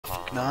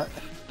fuck not.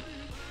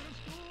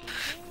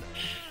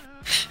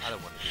 I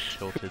don't want to get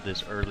tilted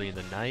this early in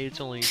the night.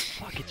 It's only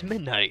it's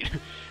midnight.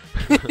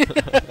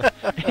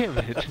 Damn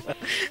it.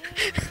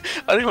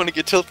 I didn't want to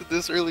get tilted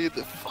this early in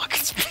the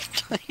it's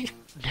midnight.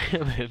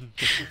 Damn it.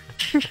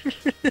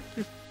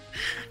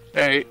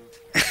 Alright.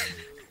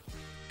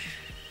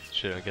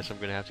 Shit, I guess I'm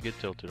gonna have to get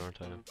tilted,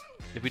 aren't I?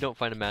 If we don't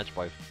find a match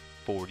by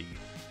 40,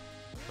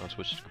 I'll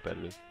switch to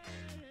competitive.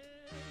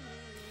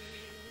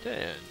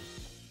 10.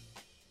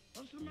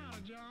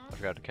 I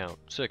forgot to count.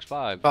 6,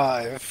 5,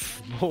 5,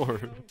 4,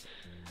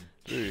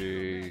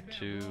 3,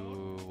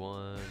 2,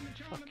 1.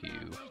 Fuck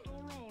you.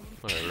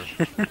 Whatever.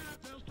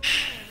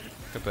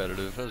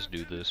 Competitive. Let's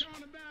do this.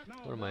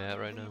 What am I at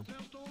right now?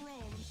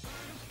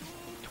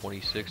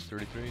 26,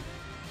 33.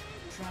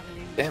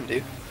 Damn,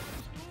 dude.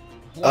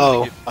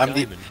 Oh, I'm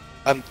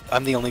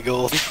the only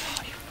gold. You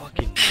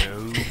fucking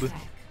noob.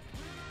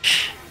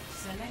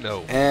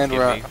 No. And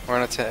we're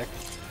on attack.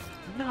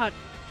 Not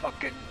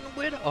fucking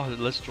win. Oh,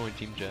 let's join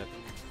team chat.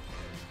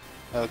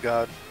 Oh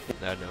god.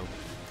 I know.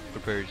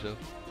 Prepare yourself.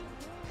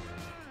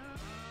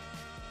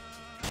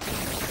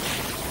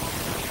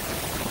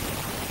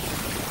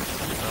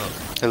 Oh.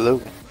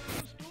 Hello.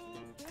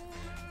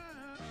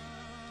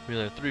 We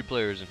have 3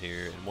 players in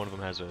here, and one of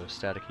them has a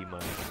staticky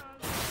mic.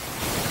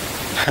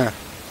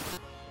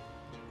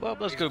 Well,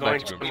 let's go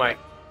back to the mic.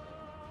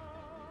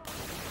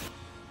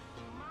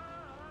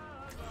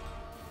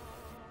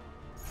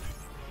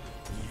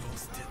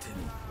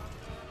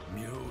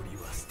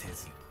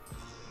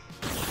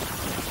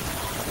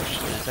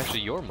 It's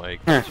actually your mic.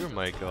 It's your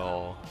mic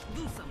all.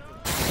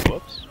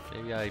 Whoops.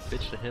 Maybe I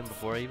bitched to him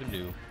before I even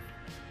knew.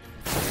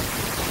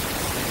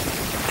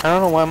 I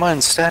don't know why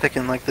mine's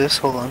staticking like this.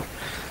 Hold on.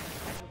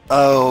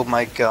 Oh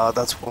my god,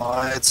 that's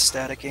why it's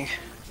staticky.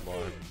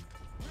 Lord.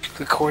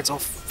 The cord's all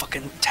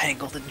fucking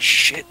tangled and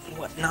shit and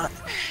whatnot.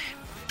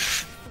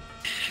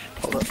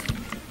 Hold up.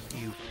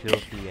 You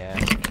filthy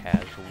ass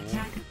casual.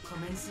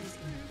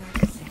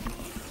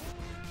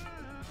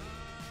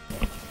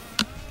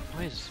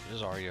 Why is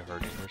Arya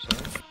hurting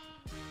herself?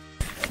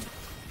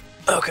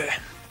 Okay.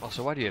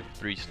 Also, why do you have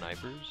 3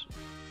 snipers?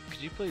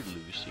 Could you play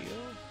Lucio?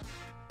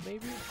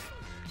 Maybe?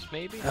 Just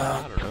maybe?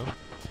 I don't know.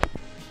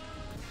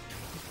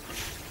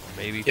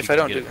 Maybe if I you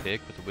don't get do a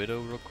pick with the Widow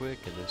real quick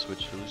and then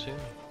switch to Lucio?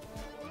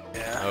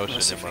 Yeah. Oh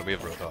shit, never mind, we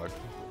have Roadhog.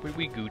 But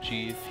we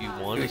Gucci if you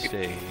want to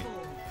stay.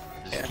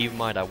 Just keep in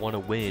mind, I want to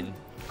win,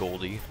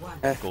 Goldie.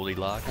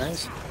 Goldilocks.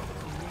 Nice.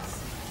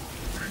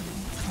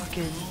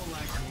 Fucking...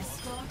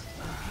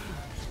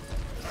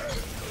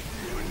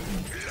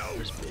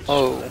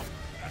 Oh.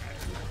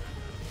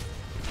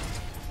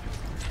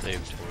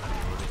 They've told me,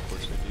 of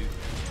course they do.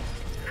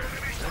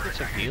 Can I get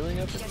some healing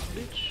up in this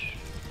bitch?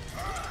 I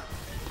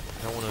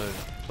don't want to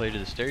play to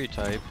the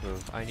stereotype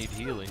of I need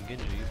healing,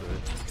 Genji, but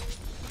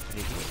I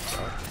need healing,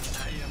 bro.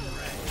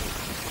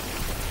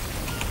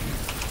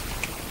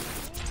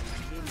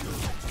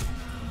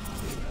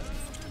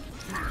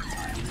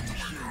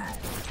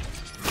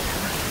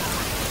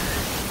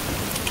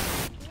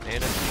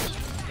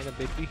 Anna,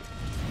 baby.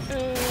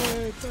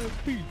 Hey,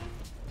 baby.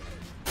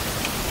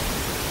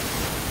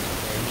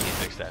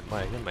 Fix that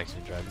mic. That mic's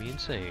gonna drive me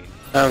insane.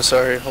 I'm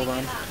sorry, hold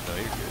on. No,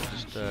 you're good.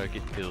 Just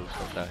get kills,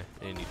 don't die.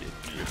 And you did.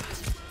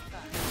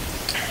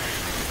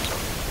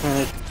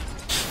 Good.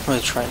 I'm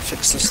gonna try and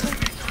fix this thing.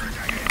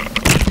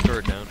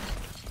 Turret down.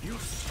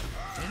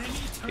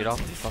 Get off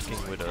the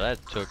fucking Widow. That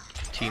took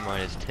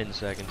T-minus 10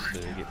 seconds to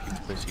get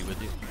people pussy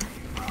with you.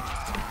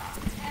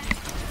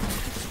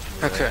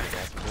 Okay.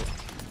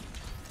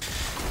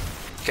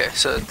 Okay,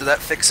 so did that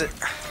fix it?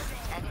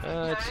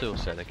 It's still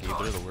staticky,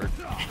 but it'll work.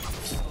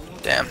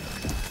 Damn.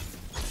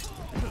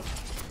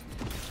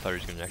 Thought he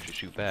was gonna actually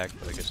shoot back,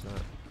 but I guess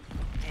not.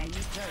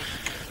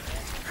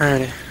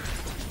 Alrighty.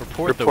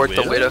 Report the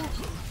Widow?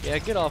 Yeah,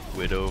 get off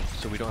Widow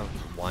so we don't have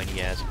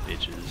whiny ass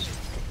bitches.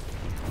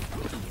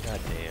 God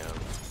damn.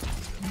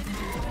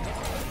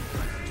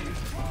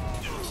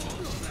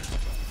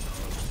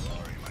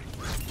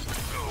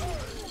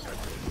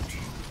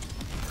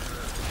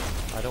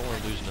 I don't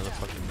want to lose another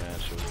fucking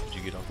match, so did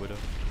you get off Widow?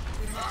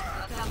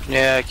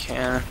 Yeah, I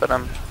can, but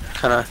I'm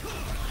kinda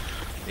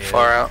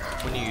far out.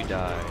 When do you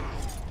die?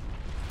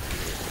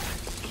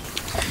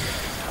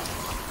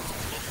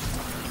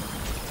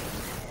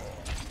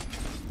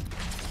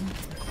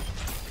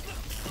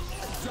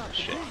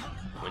 Shit.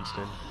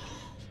 Winston.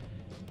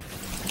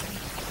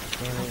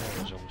 Oh,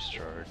 I was almost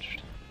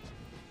charged.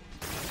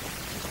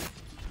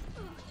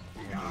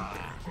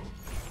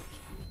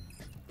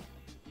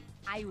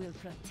 I will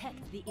protect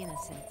the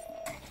innocent.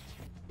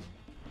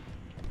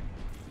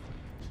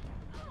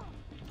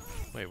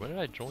 Wait, when did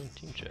I join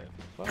team chat?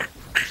 Fuck.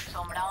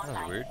 That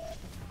was weird.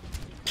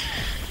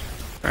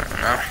 I don't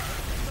know.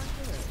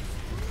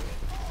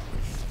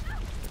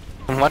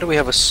 And why do we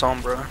have a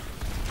Sombra?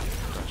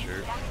 Not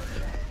sure.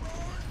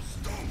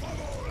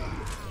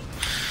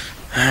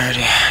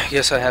 Alrighty, I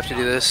guess I have to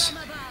do this.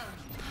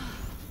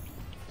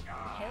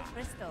 Health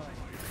restored.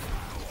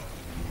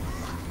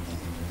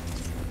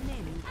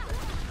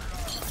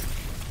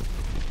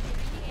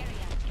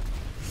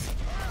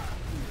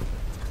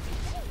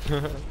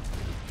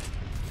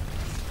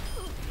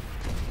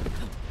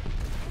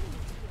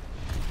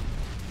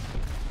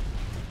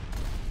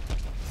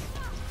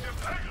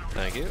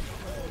 Thank you.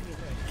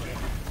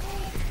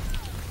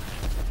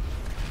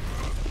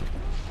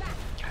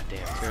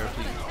 Goddamn, Farrah,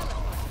 please.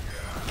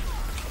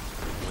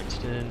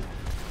 Winston,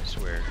 I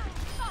swear.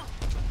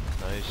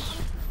 Nice.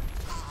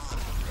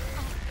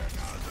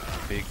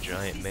 Big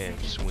giant man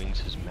swings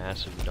his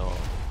massive dog.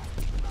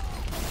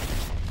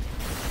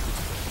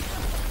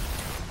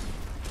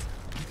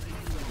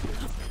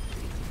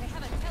 They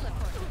have a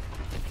teleport.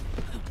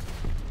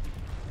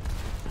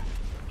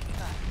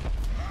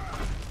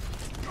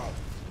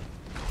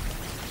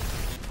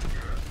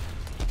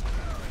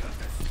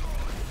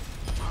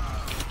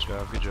 Good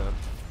job, good job.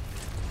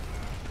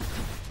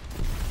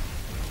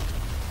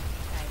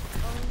 I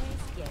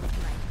always get my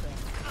friend.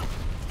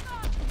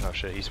 Oh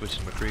shit, he switched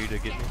to McCree to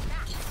get me.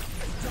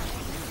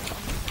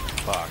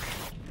 Fuck.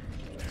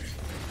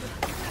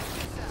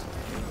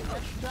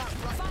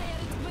 Fire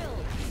at will.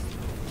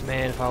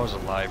 Man, if I was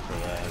alive for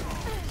that.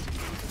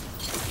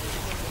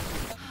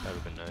 That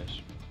would've been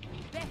nice.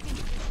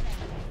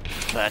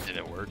 That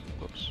didn't work.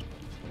 Whoops.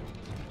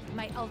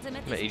 My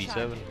ultimate I'm at is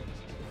 87.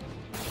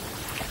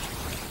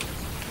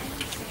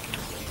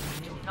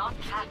 Do not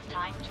have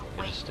time to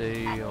Gotta wait.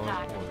 stay on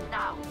Attack point.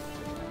 now.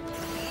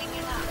 Cleaning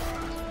it up.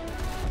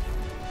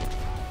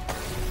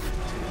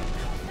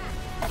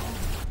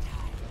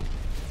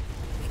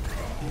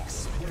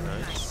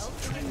 Nice.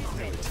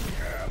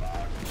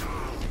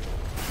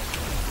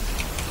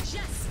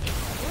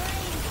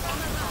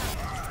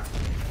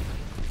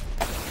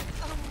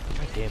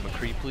 God damn,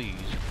 McCree, please.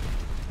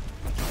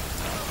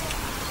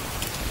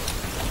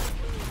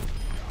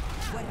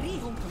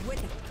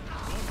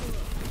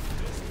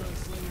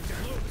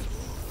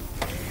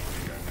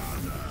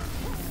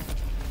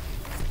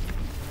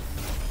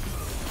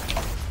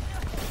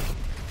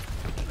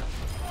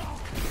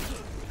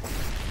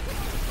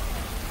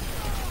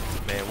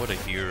 Man, what a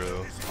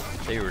hero.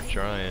 They were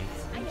trying.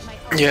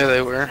 Yeah,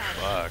 they were.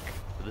 Fuck.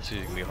 This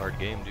is gonna be a hard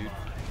game, dude.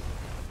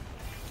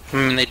 I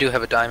mean, they do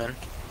have a diamond.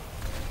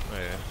 Oh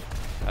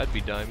yeah. I'd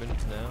be diamond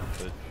now,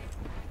 but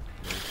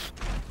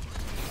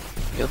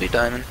You'll be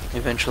diamond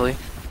eventually.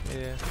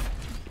 yeah.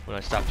 When I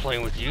stop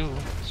playing with you.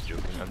 Just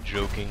joking. I'm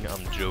joking.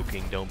 I'm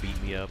joking. Don't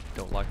beat me up.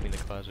 Don't lock me in the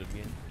closet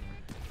again.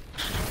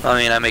 I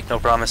mean, I make no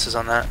promises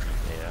on that.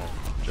 Yeah.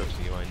 Jokes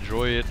to you. I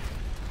enjoy it.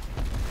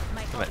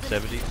 My I'm at ultimate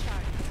 70. is charged.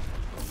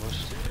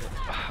 Almost.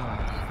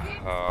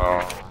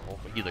 Oh,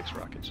 Helix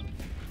rockets.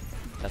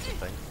 That's a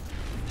thing.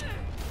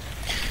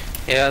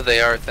 Yeah, they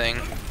are a thing.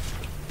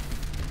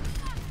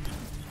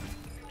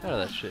 How did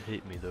that shit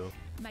hit me though?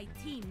 My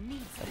team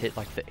needs I hit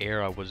like the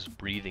air I was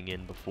breathing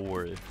in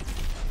before it,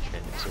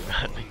 and it so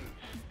got me.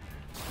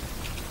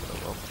 Oh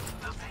well.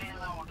 The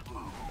payload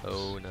moves.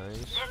 Oh nice.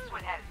 This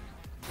would help.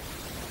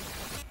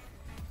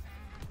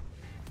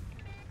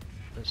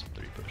 Let's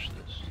 3 push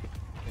this.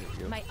 There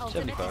we go. My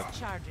ultimate 75. is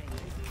charging.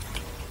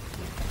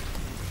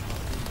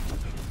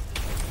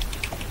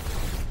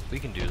 We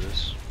can do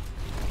this.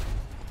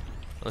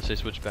 Unless they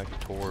switch back to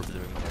Torb,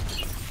 then we can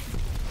push.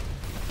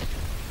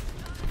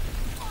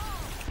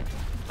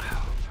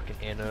 Fucking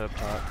Anna up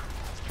top.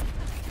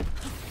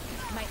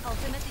 My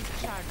ultimate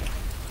is charging.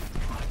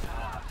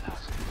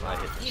 I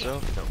hit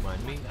myself, don't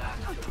mind me.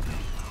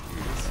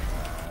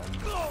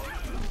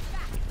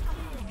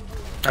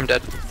 I'm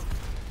dead.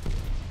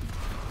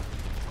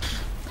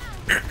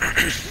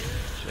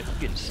 Shit, I'm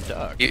getting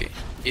stuck.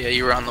 Yeah,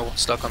 you were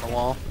stuck on the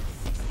wall.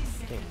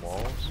 Damn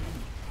walls.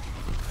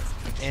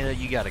 Anna,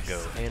 you gotta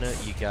go. Anna,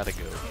 you gotta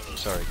go. I'm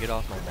sorry, get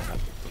off my map,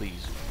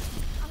 please.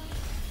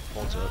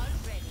 Holds up.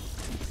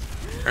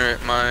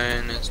 Alright,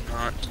 mine is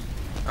not.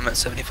 I'm at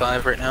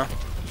 75 right now.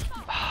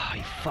 Ah,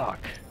 you fuck.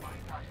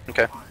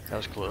 Okay. That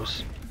was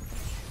close.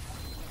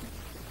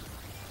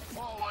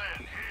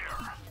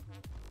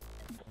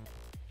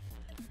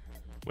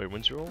 Wait,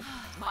 when's your ult?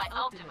 My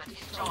ultimate is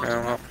Oh,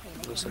 charged. well,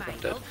 looks like I'm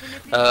dead.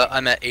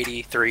 I'm at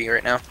 83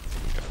 right now.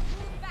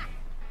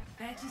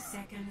 30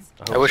 seconds.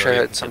 I wish I Zoe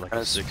had can some get, like kind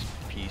a of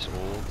 6-piece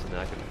ult and then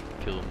I can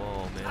kill them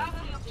all, man. Have the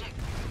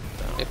objective.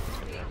 No, Yep. it's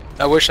gonna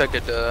happen. I wish I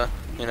could,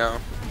 you know,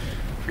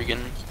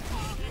 freaking.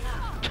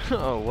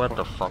 Oh, what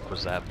the fuck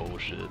was that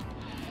bullshit?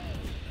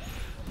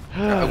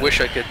 I wish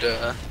I could,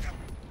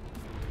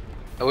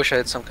 I wish I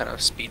had some kind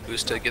of speed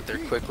boost to get there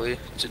quickly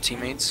to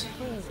teammates.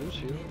 Yeah, there's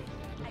you.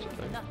 That's I a will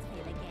thing. not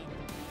fail again.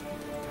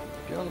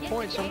 Get on the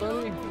point,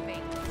 somebody.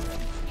 Man,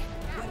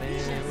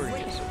 we're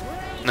gonna get some.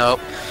 Nope.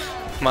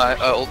 My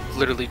ult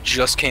literally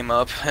just came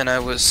up and I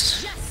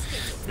was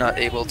not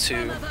able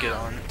to get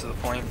on to the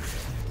point.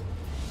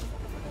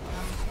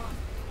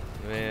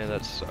 Man,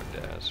 that sucked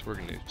ass. We're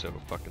gonna so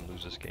fucking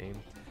lose this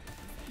game.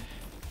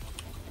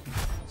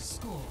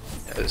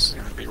 Yeah, this is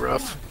gonna be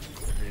rough.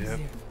 Yep.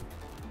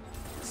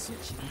 I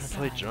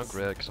play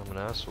Junkrat because I'm an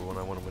asshole and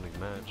I want to win a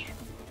match.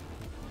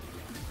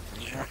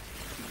 Yeah.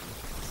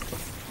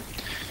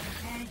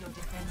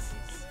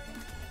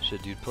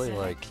 Shit, dude, play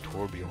like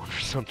Torbjorn or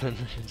something.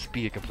 Just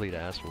be a complete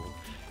asshole.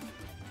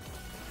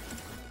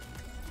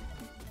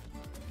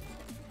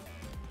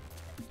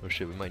 Oh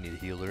shit, we might need a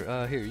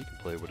healer. Here, you can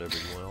play whatever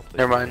you want. I'll play.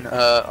 Never healer. mind.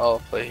 I'll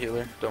play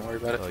healer. Don't worry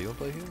about it. Oh, you wanna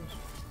play healers?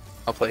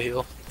 I'll play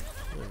heal.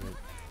 Alright.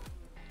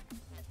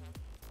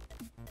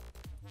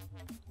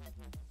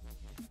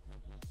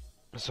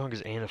 As long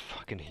as Anna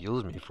fucking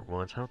heals me for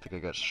once, I don't think I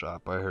got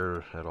shot by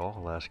her at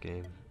all last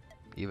game.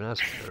 Even as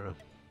Sarah.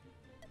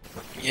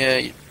 Yeah,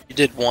 you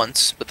did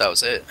once, but that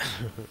was it.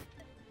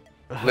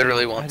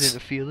 Literally once. I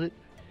didn't feel it.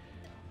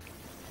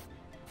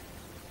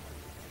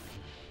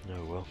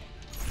 Oh well.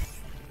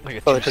 I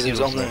got Probably two because it was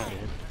steals only. left,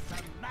 man.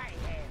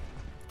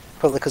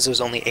 Probably because it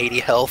was only 80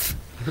 health.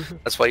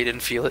 That's why you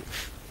didn't feel it.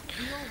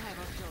 We all have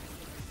our jobs.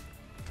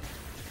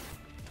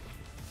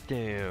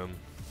 Damn.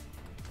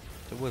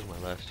 That was my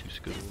last two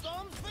skills.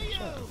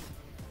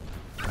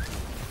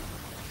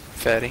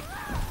 Fatty.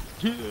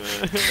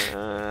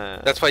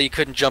 That's why you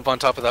couldn't jump on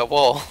top of that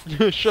wall.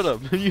 Shut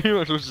up. You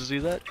weren't supposed to see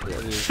that?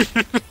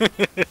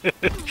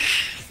 Yeah,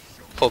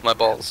 Pulled my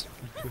balls.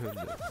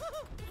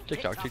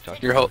 TikTok,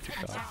 TikTok. You're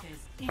TikTok. Attackers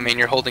I mean,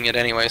 you're holding it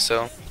anyway,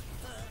 so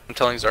I'm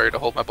telling Zarya to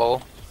hold my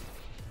ball.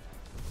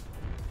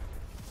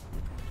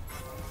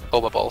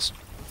 Hold my balls.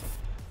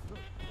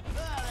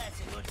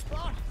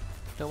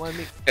 Don't mind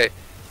me. Hey,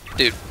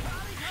 dude.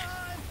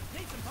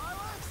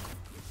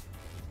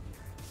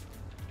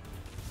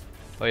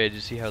 Oh yeah, did you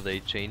see how they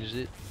changed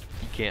it?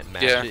 You can't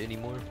mash Yeah. it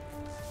anymore?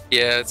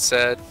 Yeah, it's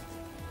sad.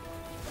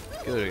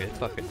 Good, it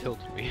fucking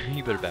tilts me.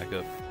 You better back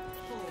up. 4,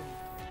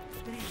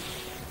 3.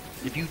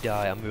 If you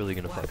die, I'm really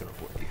gonna fucking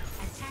report you.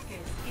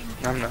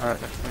 Attackers in. I'm not.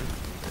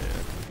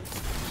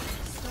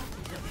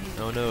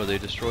 Oh no, they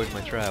destroyed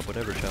my trap.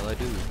 Whatever shall I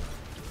do?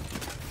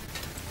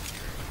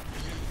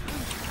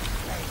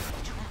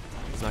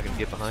 I'm not gonna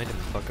get behind him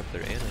and fuck up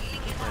their Anna.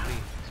 Not me.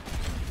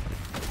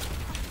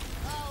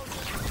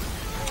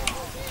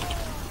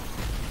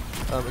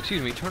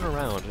 Excuse me, turn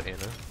around, Anna.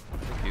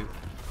 Thank you.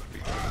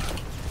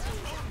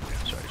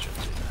 Sorry, I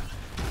shouldn't say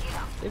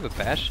that. They have a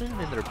bastion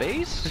in their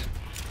base?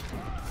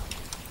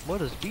 What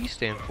does B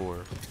stand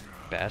for?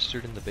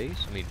 Bastard in the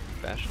base? I mean,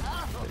 bastion in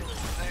the base.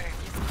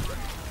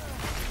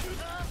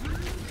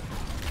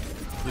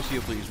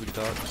 Lucio, please, we can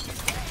talk.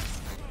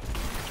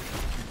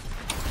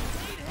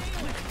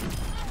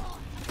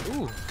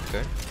 Ooh,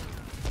 okay.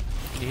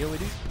 Can you heal me,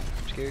 dude?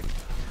 I'm scared.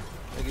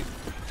 Thank you.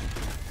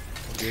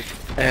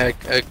 I'm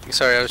good.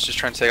 Sorry, I was just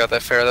trying to take out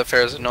that Pharah. That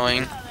Pharah is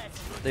annoying.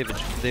 They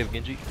have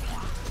Genji.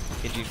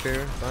 Genji and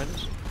Pharah behind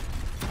us.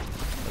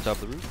 On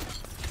top of the roof.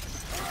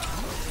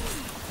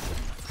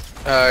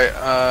 Alright,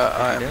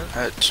 I'm down?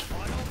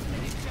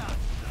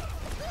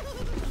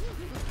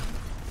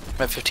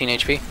 at 15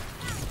 HP.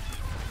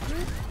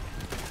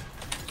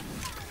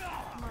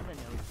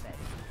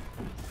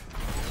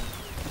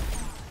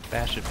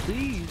 Bastion,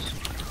 please.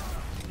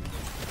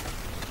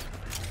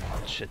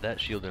 Shit, that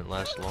shield didn't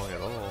last long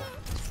at all.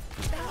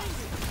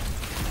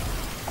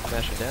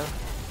 Bastion down.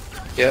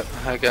 Yep,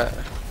 I got.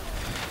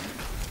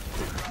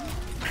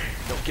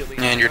 Don't kill me.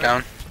 And you're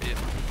down. Yeah.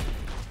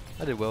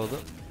 I did well with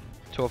it.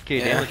 12k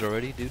Yeah. damage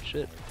already, dude.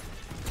 Shit.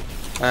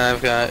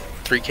 I've got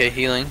 3k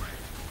healing.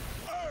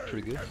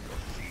 Pretty good.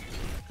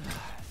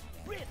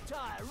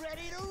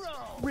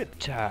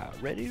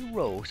 Riptide, ready to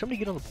roll. Somebody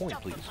get on the point,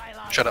 please.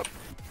 Shut up.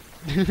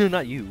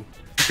 Not you.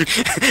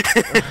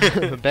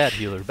 Bad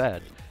healer,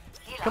 bad.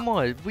 Come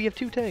on, we have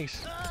 2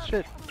 tanks.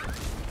 Shit.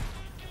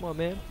 Come on,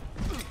 man.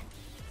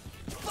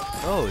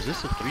 Oh, is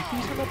this a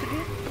 3-piece I'm about to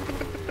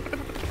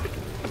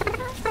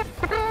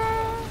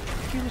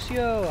get?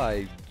 Lucio,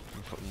 I'm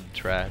fucking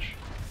trash.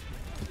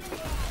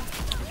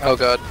 Oh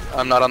god,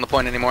 I'm not on the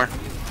point anymore.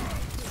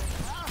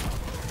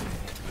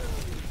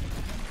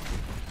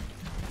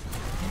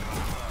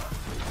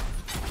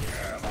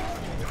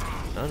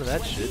 None of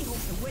that shit. You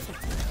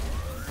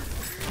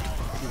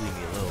leave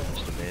me alone,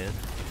 Mr. Man.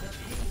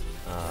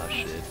 Ah,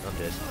 shit, I'm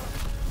dead.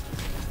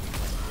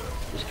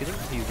 Just kidding,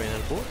 he ran out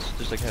of bullets,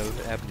 just like how it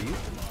happened to you.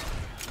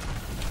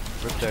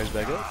 Riptide's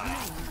back up.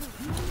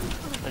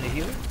 I need a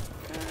healer.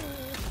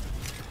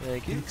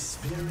 Thank you.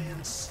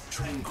 Experience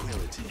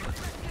tranquility.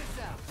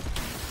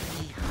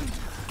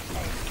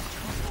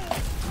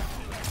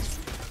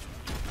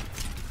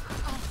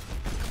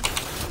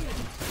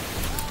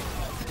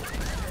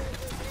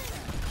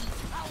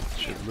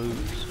 Should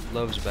lose.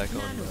 Love's back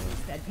on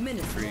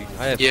free.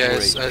 I have Yeah, 4 I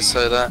HP.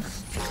 saw that.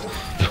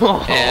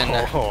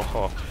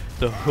 And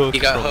the hook He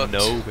got from hooked.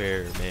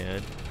 nowhere,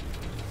 man.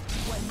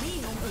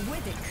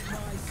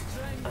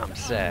 I'm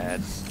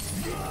sad.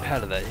 How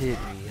did that hit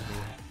me? I mean,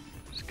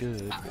 it's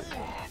good.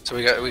 So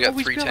we got Oh,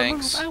 3 gotta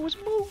tanks. move. I was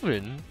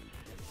moving.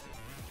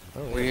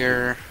 Oh, yeah.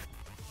 We're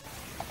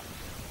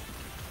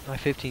My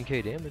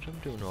 15k damage. I'm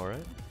doing all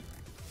right.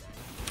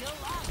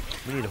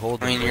 We need to hold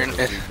them I mean, for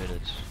you're- 3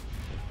 minutes.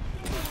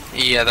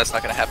 yeah, that's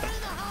not gonna happen.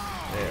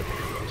 Yeah, I think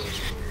it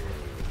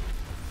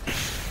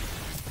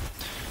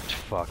is.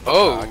 Fuck.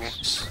 Oh,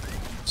 Fox.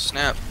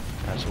 snap.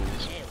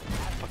 Assholes.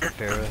 Fucking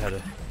Pharah had to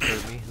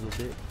hurt me a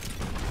little bit.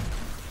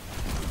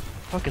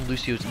 Fucking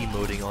Lucio's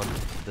emoting on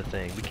the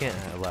thing. We can't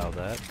allow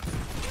that.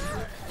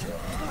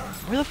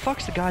 Where the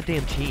fuck's the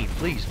goddamn team?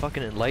 Please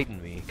fucking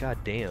enlighten me. God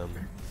damn.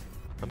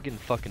 I'm getting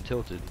fucking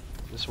tilted.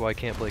 This is why I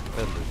can't play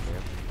competitive,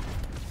 man.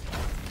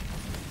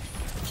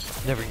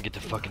 Never can get to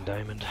fucking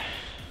diamond.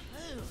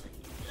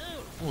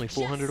 Only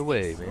 400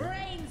 away, man.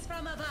 Rains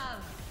from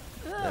above.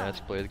 Let's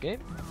play the game.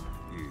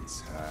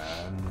 It's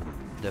hand.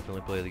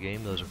 Definitely play the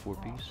game. Those are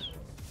 4-piece.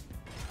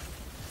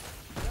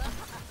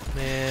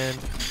 Man,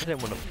 I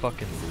didn't want to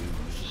fucking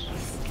lose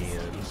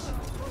again.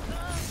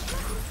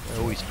 I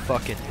always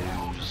fucking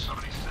lose.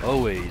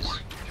 Always.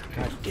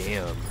 God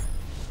damn.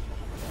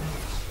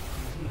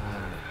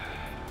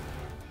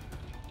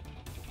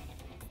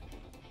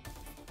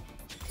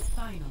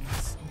 Final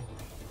score.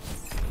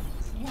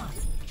 1-2.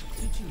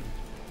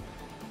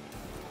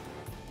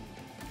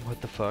 What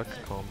the fuck?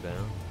 Calm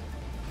down.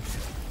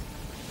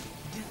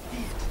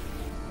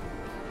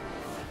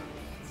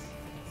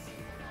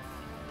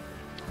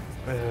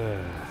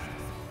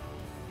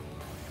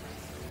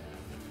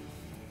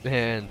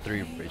 And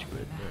 3 rage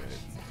quit.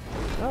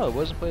 Alright. Oh, it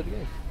wasn't play the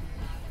game.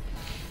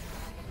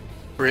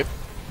 Rip.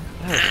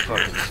 That was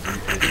fucking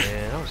stupid,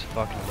 man. I was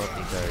fucking up the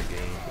entire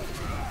game.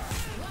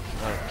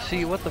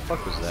 See, what the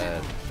fuck was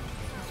that?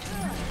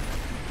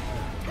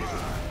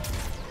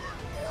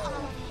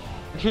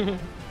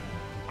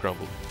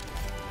 Crumbled.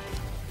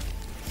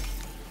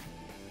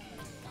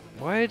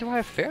 Why do I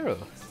have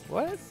Pharah?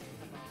 What?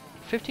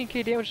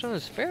 15k damage on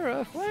his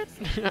Pharah? What?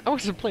 I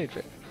wasn't playing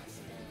Pharah.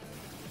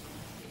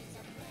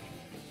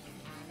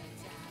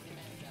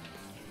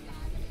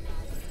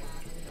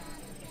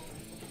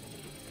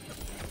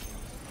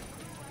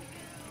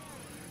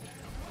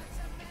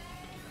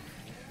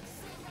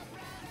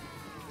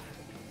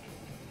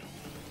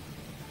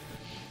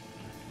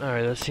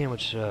 Alright, let's see how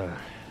much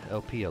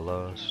LP I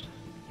lost.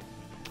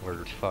 Or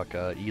fuck,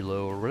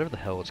 ELO, or whatever the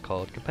hell it's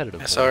called.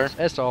 Competitive. SR?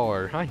 points.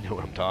 SR. I know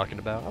what I'm talking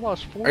about. I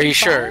lost 45. Are you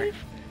sure?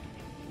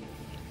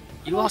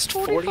 You I lost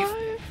 40?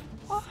 Why?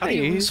 How do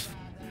you lose?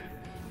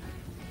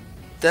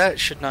 That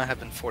should not have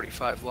been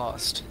 45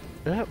 lost.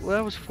 That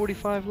was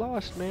 45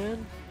 lost,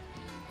 man.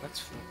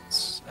 That's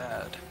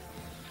sad.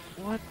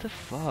 What the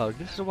fuck?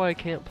 This is why I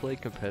can't play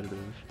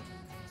competitive.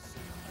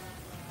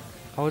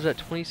 I was at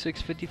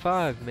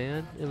 2655,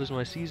 man. It was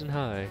my season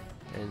high,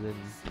 and then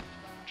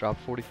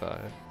dropped 45.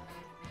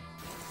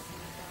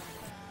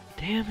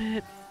 Damn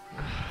it.